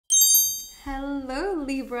Hello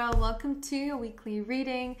Libra, welcome to your weekly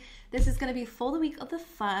reading. This is going to be for the week of the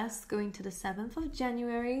 1st going to the 7th of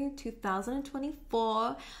January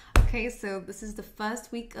 2024. Okay, so this is the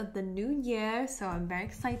first week of the new year, so I'm very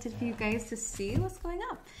excited for you guys to see what's going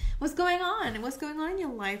on in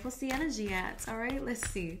your life. What's the energy at? All right, let's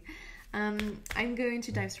see. I'm going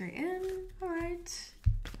to dive straight in. All right,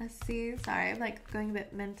 let's see. Sorry, I'm like going a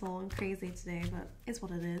bit mental and crazy today, but it's what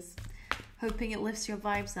it is. Hoping it lifts your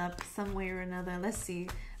vibes up some way or another. Let's see.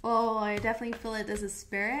 Oh, I definitely feel like there's a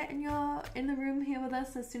spirit in the room here with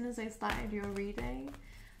us as soon as I started your reading.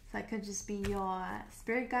 So that could just be your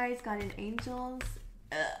spirit guides, guardian angels.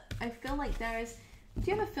 I feel like do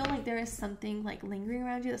you ever feel like there is something like lingering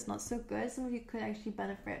around you that's not so good? Some of you could actually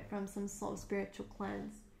benefit from some sort of spiritual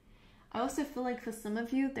cleanse. I also feel like for some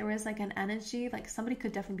of you, there is like an energy, like somebody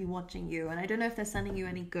could definitely be watching you. And I don't know if they're sending you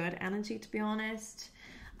any good energy, to be honest.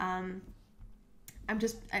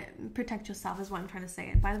 Protect yourself is what I'm trying to say.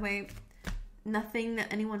 And by the way, nothing that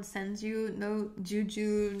anyone sends you, no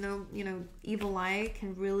juju, no, evil eye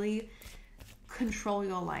can really control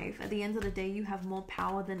your life. At the end of the day, you have more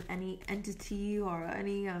power than any entity or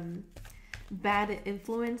any bad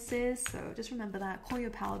influences. So just remember that. Call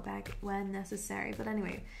your power back when necessary. But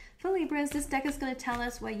anyway, for Libras, this deck is going to tell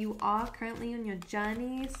us where you are currently on your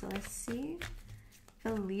journey. So let's see.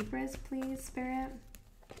 For Libras, please, Spirit.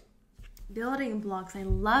 Building blocks. I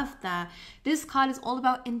love that. This card is all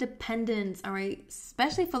about independence, all right?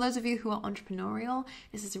 Especially for those of you who are entrepreneurial,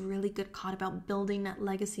 this is a really good card about building that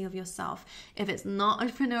legacy of yourself. If it's not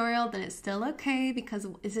entrepreneurial, then it's still okay, because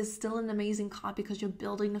this is still an amazing card because you're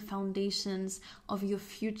building the foundations of your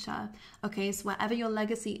future. Okay, so whatever your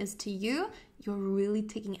legacy is to you, you're really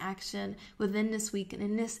taking action within this week and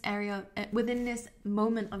in this area, within this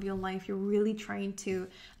moment of your life. You're really trying to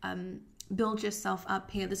build yourself up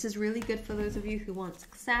here. This is really good for those of you who want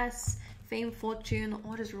success, fame, fortune,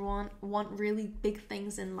 or just want really big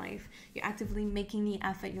things in life. You're actively making the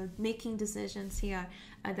effort. You're making decisions here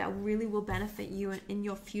that really will benefit you in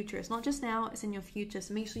your future. It's not just now, it's in your future.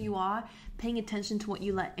 So make sure you are paying attention to what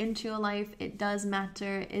you let into your life. It does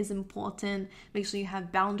matter. It is important. Make sure you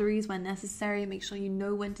have boundaries when necessary. Make sure you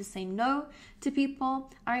know when to say no to people.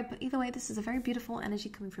 All right, but either way, this is a very beautiful energy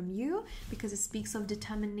coming from you because it speaks of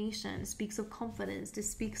determination. It speaks of confidence. This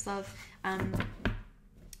speaks of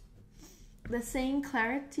the saying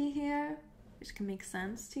clarity here, which can make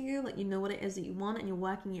sense to you. Like, you know what it is that you want and you're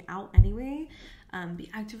working it out anyway. Be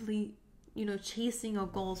actively, chasing your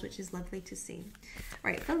goals, which is lovely to see.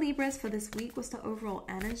 All right, for Libras, for this week, what's the overall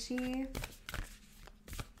energy?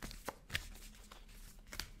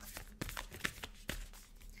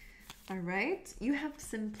 All right, you have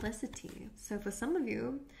simplicity. So for some of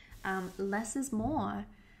you, less is more.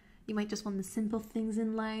 You might just want the simple things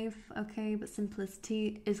in life, okay? But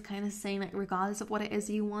simplicity is kind of saying that regardless of what it is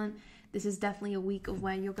you want, this is definitely a week of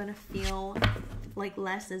where you're going to feel like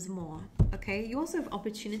less is more, okay? You also have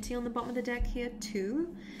opportunity on the bottom of the deck here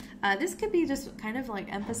too. This could be just kind of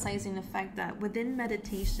like emphasizing the fact that within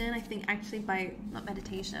meditation, I think actually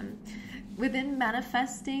within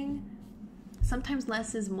manifesting, sometimes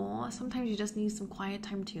less is more. Sometimes you just need some quiet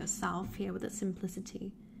time to yourself here with that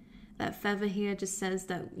simplicity. That feather here just says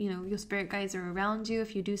that, your spirit guides are around you.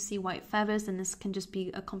 If you do see white feathers, then this can just be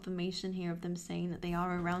a confirmation here of them saying that they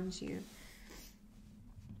are around you.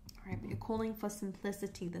 All right, but you're calling for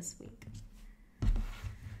simplicity this week.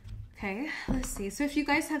 Okay, let's see. So if you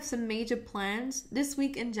guys have some major plans this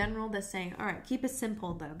week in general, they're saying, all right, keep it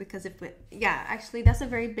simple though, because actually that's a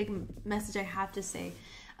very big message I have to say.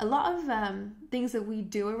 A lot of things that we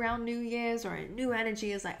do around New Year's or new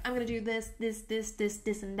energy is like, I'm going to do this,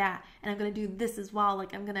 and that. And I'm going to do this as well.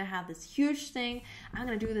 Like, I'm going to have this huge thing. I'm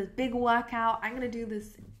going to do this big workout. I'm going to do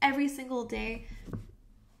this every single day.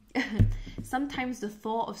 Sometimes the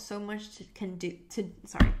thought of so much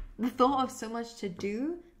to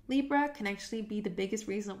do, Libra, can actually be the biggest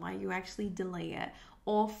reason why you actually delay it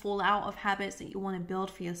or fall out of habits that you want to build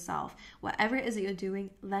for yourself. Whatever it is that you're doing,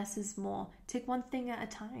 less is more. Take one thing at a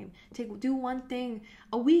time. Do one thing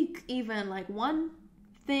a week, even like one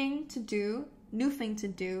thing to do, new thing to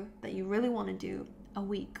do that you really want to do a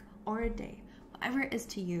week or a day. Whatever it is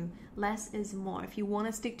to you, less is more. If you want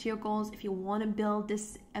to stick to your goals, if you want to build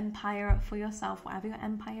this empire for yourself, whatever your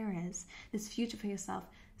empire is, this future for yourself,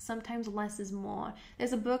 sometimes less is more.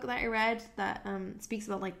 There's a book that I read that speaks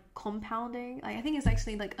about like compounding. I think it's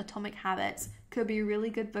actually like Atomic Habits. Could be a really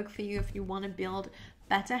good book for you if you want to build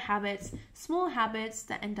better habits, small habits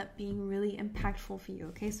that end up being really impactful for you.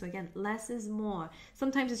 Okay, so again, less is more.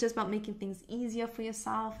 Sometimes it's just about making things easier for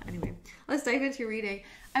yourself. Anyway, let's dive into your reading.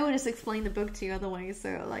 I would just explain the book to you otherwise,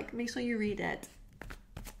 so like make sure you read it.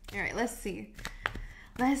 All right, let's see.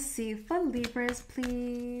 Let's see for Libras,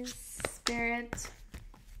 please. Spirit.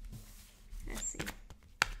 Let's see.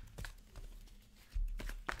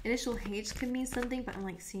 Initial H could mean something, but I'm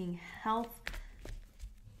like seeing health.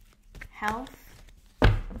 Health.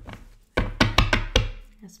 I'll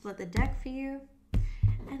split the deck for you.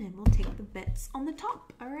 And then we'll take the bits on the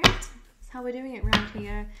top. All right. That's how we're doing it around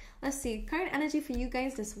here. Let's see. Current energy for you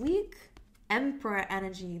guys this week. Emperor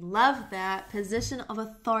energy. Love that. Position of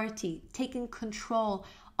authority. Taking control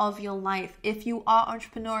of your life. If you are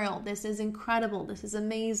entrepreneurial, this is incredible. This is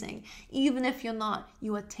amazing. Even if you're not,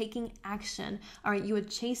 you are taking action. All right. You are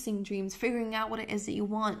chasing dreams, figuring out what it is that you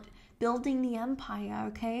want, building the empire.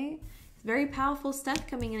 Okay. Very powerful stuff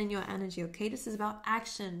coming in your energy, okay? This is about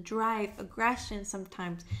action, drive, aggression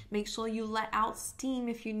sometimes. Make sure you let out steam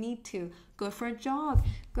if you need to. Go for a jog.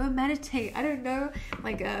 Go meditate. I don't know.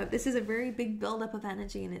 Like, this is a very big buildup of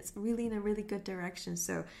energy, and it's really in a really good direction.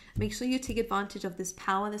 So make sure you take advantage of this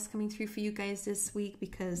power that's coming through for you guys this week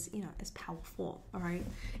because, you know, it's powerful, all right?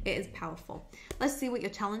 It is powerful. Let's see what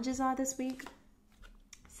your challenges are this week.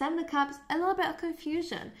 Seven of Cups, a little bit of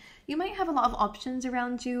confusion. You might have a lot of options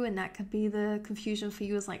around you, and that could be the confusion for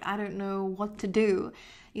you is like, I don't know what to do.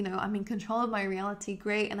 You know, I'm in control of my reality,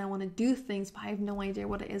 great, and I want to do things, but I have no idea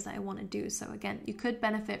what it is that I want to do. So again, you could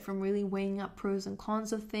benefit from really weighing up pros and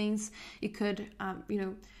cons of things. You could, you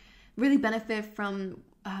know, really benefit from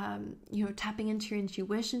you know, tapping into your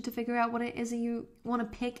intuition to figure out what it is that you want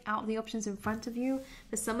to pick out the options in front of you.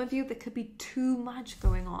 For some of you, there could be too much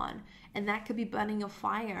going on, and that could be burning a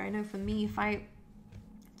fire. I know for me, if I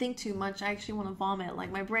think too much, I actually want to vomit.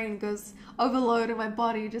 Like my brain goes overload and my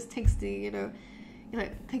body just takes the, you know,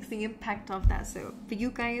 takes the impact of that. So for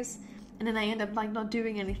you guys, and then I end up like not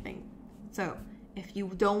doing anything. So if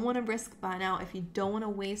you don't want to risk burnout, if you don't want to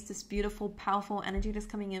waste this beautiful, powerful energy that's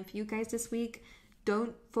coming in for you guys this week,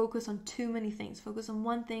 don't focus on too many things. Focus on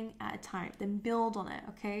one thing at a time, then build on it,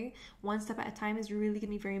 okay? One step at a time is really going to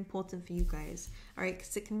be very important for you guys, all right?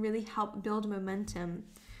 Because it can really help build momentum.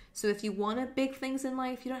 So if you want big things in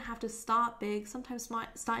life, you don't have to start big. Sometimes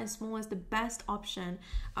starting small is the best option,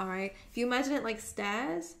 all right? If you imagine it like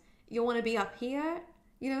stairs, you want to be up here,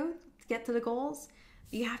 you know, to get to the goals.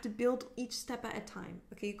 You have to build each step at a time,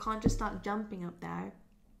 okay? You can't just start jumping up there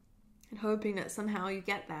and hoping that somehow you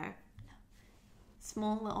get there.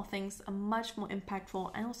 Small little things are much more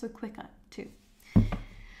impactful and also quicker too. All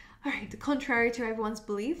right, contrary to everyone's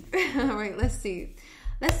belief. All right, let's see.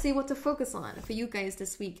 Let's see what to focus on for you guys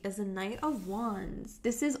this week as the Knight of Wands.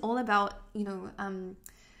 This is all about, you know,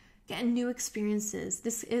 getting new experiences.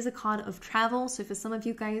 This is a card of travel. So for some of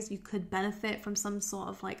you guys, you could benefit from some sort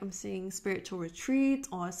of, like I'm seeing, spiritual retreat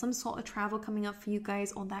or some sort of travel coming up for you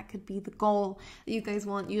guys, or that could be the goal that you guys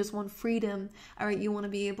want. You just want freedom. All right, you want to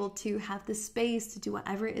be able to have the space to do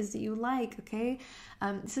whatever it is that you like, okay?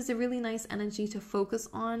 This is a really nice energy to focus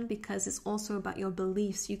on because it's also about your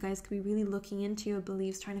beliefs. You guys could be really looking into your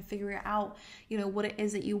beliefs, trying to figure out, you know, what it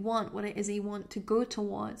is that you want, what it is that you want to go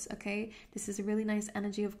towards, okay? This is a really nice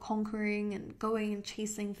energy of conquering and going and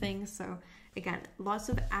chasing things. So again, lots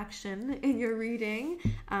of action in your reading.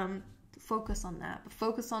 Focus on that, but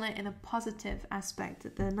focus on it in a positive aspect.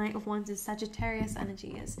 The Knight of Wands is Sagittarius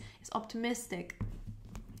energy, is optimistic,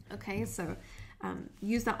 okay? So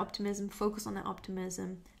use that optimism, focus on that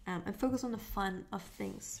optimism, and focus on the fun of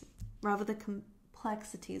things rather than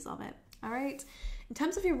complexities of it. All right. In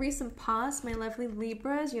terms of your recent past, my lovely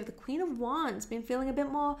Libras, you have the Queen of Wands. Been feeling a bit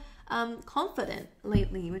more confident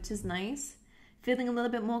lately, which is nice. Feeling a little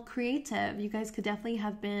bit more creative. You guys could definitely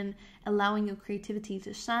have been allowing your creativity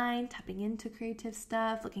to shine, tapping into creative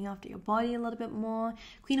stuff, looking after your body a little bit more.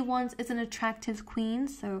 Queen of Wands is an attractive queen,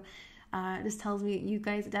 so this tells me you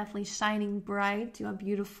guys are definitely shining bright. You are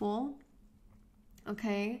beautiful.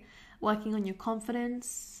 Okay. Working on your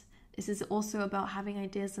confidence. This is also about having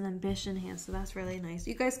ideas and ambition here, so that's really nice.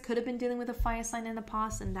 You guys could have been dealing with a fire sign in the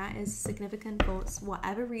past, and that is significant for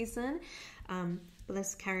whatever reason. But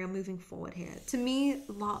let's carry on moving forward here. To me,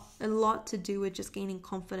 a lot to do with just gaining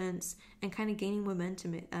confidence and kind of gaining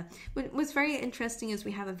momentum. What's very interesting is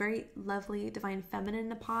we have a very lovely divine feminine in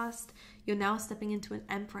the past. You're now stepping into an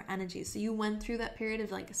emperor energy. So you went through that period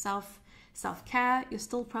of like self-care. You're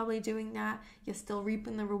still probably doing that. You're still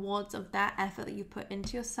reaping the rewards of that effort that you put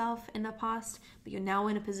into yourself in the past. But you're now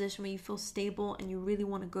in a position where you feel stable and you really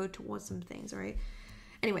want to go towards some things, all right?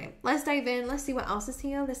 Anyway, let's dive in. Let's see what else is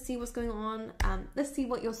here. Let's see what's going on. Let's see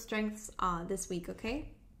what your strengths are this week, okay?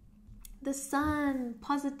 The sun,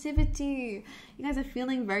 positivity. You guys are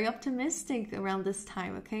feeling very optimistic around this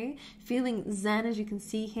time, okay? Feeling zen, as you can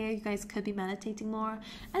see here. You guys could be meditating more.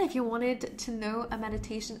 And if you wanted to know a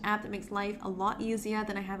meditation app that makes life a lot easier,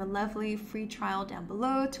 then I have a lovely free trial down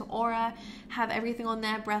below to Aura. Have everything on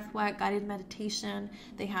there, breathwork, guided meditation.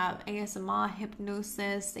 They have ASMR,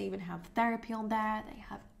 hypnosis. They even have therapy on there. They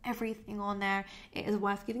have everything on there. It is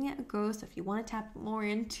worth giving it a go. So if you want to tap more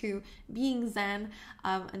into being zen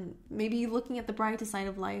and maybe looking at the brighter side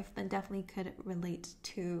of life, then definitely could relate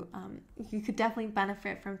to you could definitely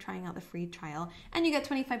benefit from trying out the free trial, and you get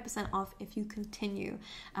 25% off if you continue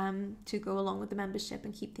to go along with the membership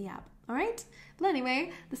and keep the app. All right, but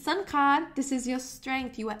anyway, the Sun card, this is your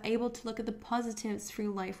strength. You are able to look at the positives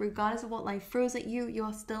through life. Regardless of what life throws at you, you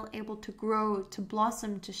are still able to grow, to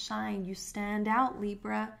blossom, to shine. You stand out,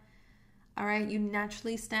 Libra. All right, you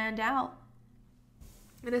naturally stand out.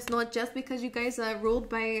 And it's not just because you guys are ruled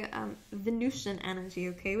by Venusian energy,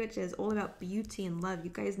 okay, which is all about beauty and love.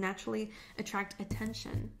 You guys naturally attract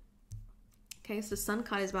attention. Okay, so Sun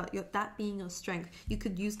card is about that being your strength. You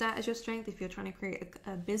could use that as your strength if you're trying to create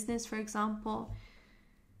a business, for example.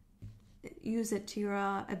 Use it to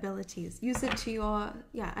your abilities. Use it to your,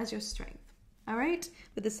 as your strength. All right,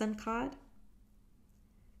 with the Sun card.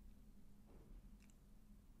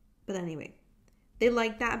 But anyway, they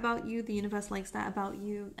like that about you. The universe likes that about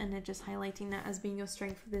you. And they're just highlighting that as being your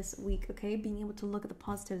strength for this week, okay? Being able to look at the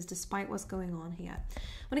positives despite what's going on here.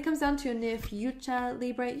 When it comes down to your near future,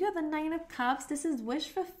 Libra, you have the Nine of Cups. This is wish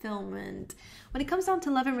fulfillment. When it comes down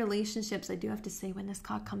to love and relationships, I do have to say when this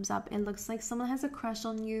card comes up, it looks like someone has a crush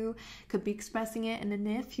on you. Could be expressing it in the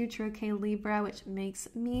near future, okay, Libra, which makes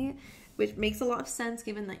a lot of sense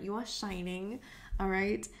given that you are shining. All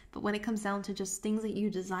right, but when it comes down to just things that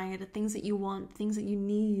you desire, the things that you want, things that you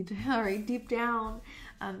need, all right, deep down,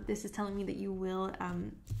 this is telling me that you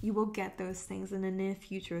will get those things in the near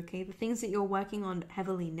future, okay? The things that you're working on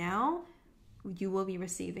heavily now, you will be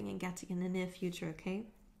receiving and getting in the near future, okay?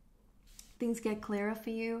 Things get clearer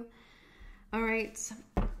for you. All right,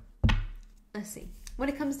 let's see. When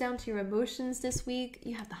it comes down to your emotions this week,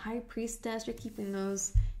 you have the High Priestess. You're keeping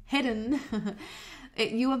those hidden.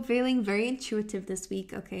 You are feeling very intuitive this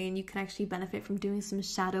week, okay? And you can actually benefit from doing some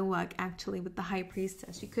shadow work actually with the High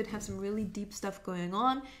Priestess. You could have some really deep stuff going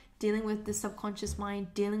on, dealing with the subconscious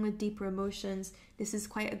mind, dealing with deeper emotions. This is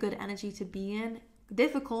quite a good energy to be in.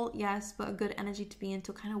 Difficult, yes, but a good energy to be in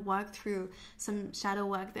to kind of work through some shadow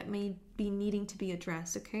work that may be needing to be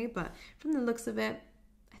addressed, okay? But from the looks of it,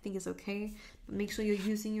 I think it's okay. But make sure you're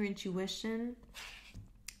using your intuition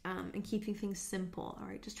and keeping things simple, all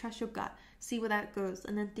right? Just trust your gut. See where that goes,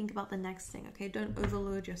 and then think about the next thing, okay? Don't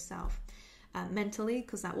overload yourself mentally,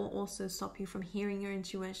 because that will also stop you from hearing your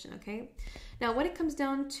intuition, okay? Now, when it comes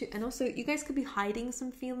down to, and also you guys could be hiding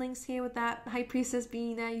some feelings here with that High Priestess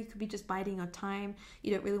being there. You could be just biding your time.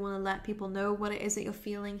 You don't really want to let people know what it is that you're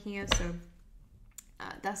feeling here, so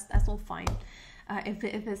that's all fine if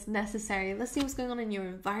it's necessary. Let's see what's going on in your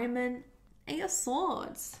environment. Eight of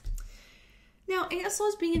Swords. Now, Eight of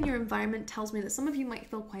Swords being in your environment tells me that some of you might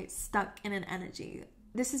feel quite stuck in an energy.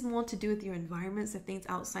 This is more to do with your environment, so things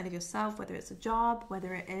outside of yourself, whether it's a job,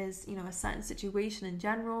 whether it is, a certain situation in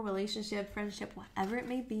general, relationship, friendship, whatever it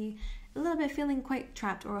may be, a little bit feeling quite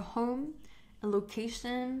trapped, or a home, a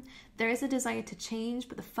location. There is a desire to change,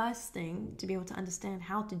 but the first thing to be able to understand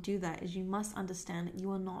how to do that is you must understand that you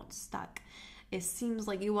are not stuck. It seems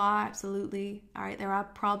like you are, absolutely. All right, there are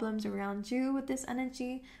problems around you with this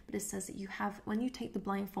energy, but it says that you have, when you take the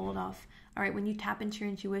blindfold off, all right, when you tap into your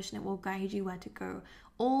intuition, it will guide you where to go.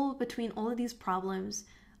 Between all of these problems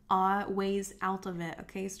are ways out of it,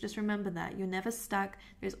 okay? So just remember that. You're never stuck.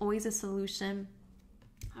 There's always a solution,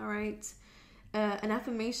 all right? An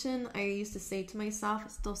affirmation I used to say to myself, I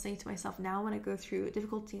still say to myself now when I go through a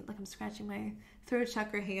difficulty, like I'm scratching my throat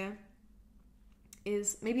chakra here,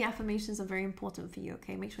 is maybe affirmations are very important for you,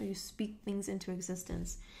 okay? Make sure you speak things into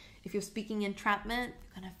existence. If you're speaking entrapment,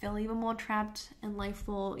 you're going to feel even more trapped, and life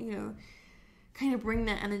will, kind of bring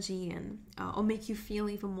that energy in, or make you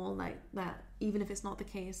feel even more like that, even if it's not the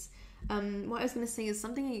case. What I was going to say is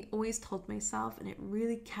something I always told myself, and it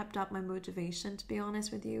really kept up my motivation, to be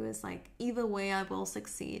honest with you, is like, either way I will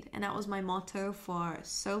succeed. And that was my motto for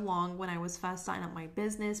so long when I was first starting up my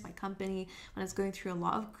business, my company, when I was going through a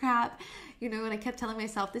lot of crap, and I kept telling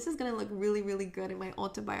myself, this is going to look really, really good in my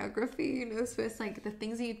autobiography, so it's like the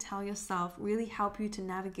things that you tell yourself really help you to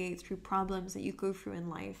navigate through problems that you go through in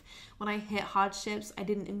life. When I hit hardships, I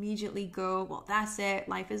didn't immediately go, well, that's it,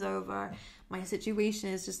 life is over. My situation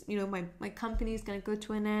is just, my company is going to go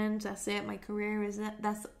to an end. That's it. My career is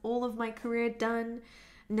that's all of my career done.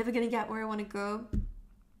 I'm never going to get where I want to go.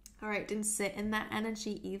 All right, didn't sit in that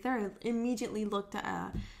energy either. I immediately looked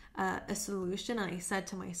at a solution, and I said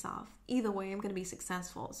to myself, either way, I'm going to be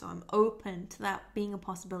successful. So I'm open to that being a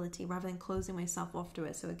possibility rather than closing myself off to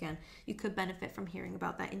it. So again, you could benefit from hearing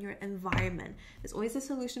about that in your environment. There's always a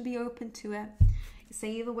solution. Be open to it.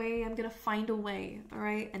 Say either way, I'm going to find a way. All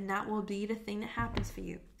right. And that will be the thing that happens for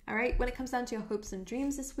you. All right. When it comes down to your hopes and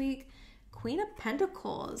dreams this week, Queen of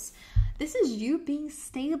Pentacles. This is you being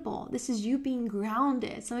stable. This is you being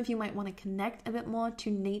grounded. Some of you might want to connect a bit more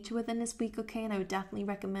to nature within this week, okay? And I would definitely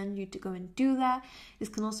recommend you to go and do that. This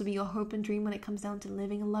can also be your hope and dream when it comes down to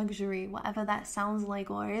living luxury, whatever that sounds like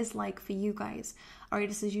or is like for you guys. All right,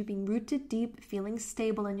 this is you being rooted deep, feeling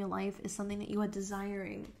stable in your life is something that you are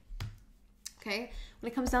desiring. Okay,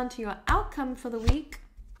 when it comes down to your outcome for the week,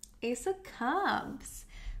 Ace of Cups.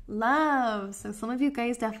 Love. So some of you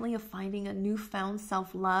guys definitely are finding a newfound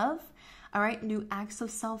self-love. All right, new acts of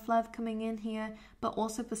self-love coming in here. But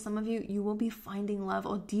also for some of you, you will be finding love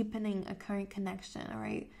or deepening a current connection. All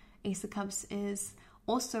right, Ace of Cups is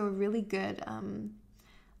also a really good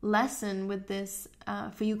lesson with this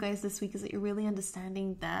for you guys this week, is that you're really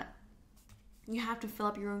understanding that you have to fill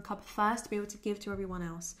up your own cup first to be able to give to everyone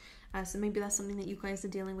else. So maybe that's something that you guys are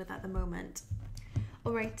dealing with at the moment.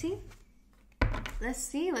 Alrighty. Let's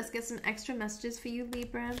see. Let's get some extra messages for you,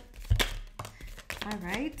 Libra. All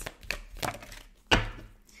right.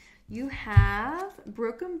 You have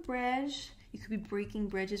broken bridge. You could be breaking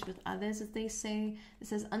bridges with others, as they say. It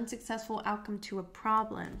says unsuccessful outcome to a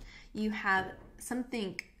problem. You have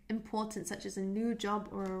something important, such as a new job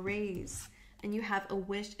or a raise. And you have a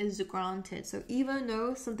wish is granted. So even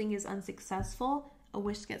though something is unsuccessful, a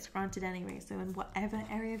wish gets granted anyway. So in whatever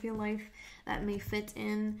area of your life that may fit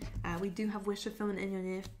in, we do have wish fulfillment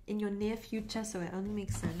in your near future, so it only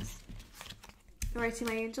makes sense. Alrighty,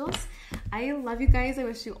 my angels, I love you guys. I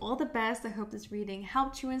wish you all the best. I hope this reading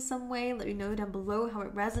helped you in some way. Let me know down below how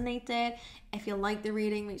it resonated. If you like the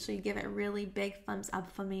reading, make sure you give it a really big thumbs up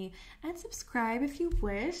for me, and subscribe if you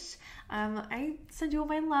wish. I send you all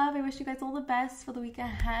my love. I wish you guys all the best for the week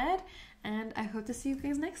ahead, and I hope to see you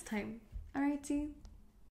guys next time. Alrighty.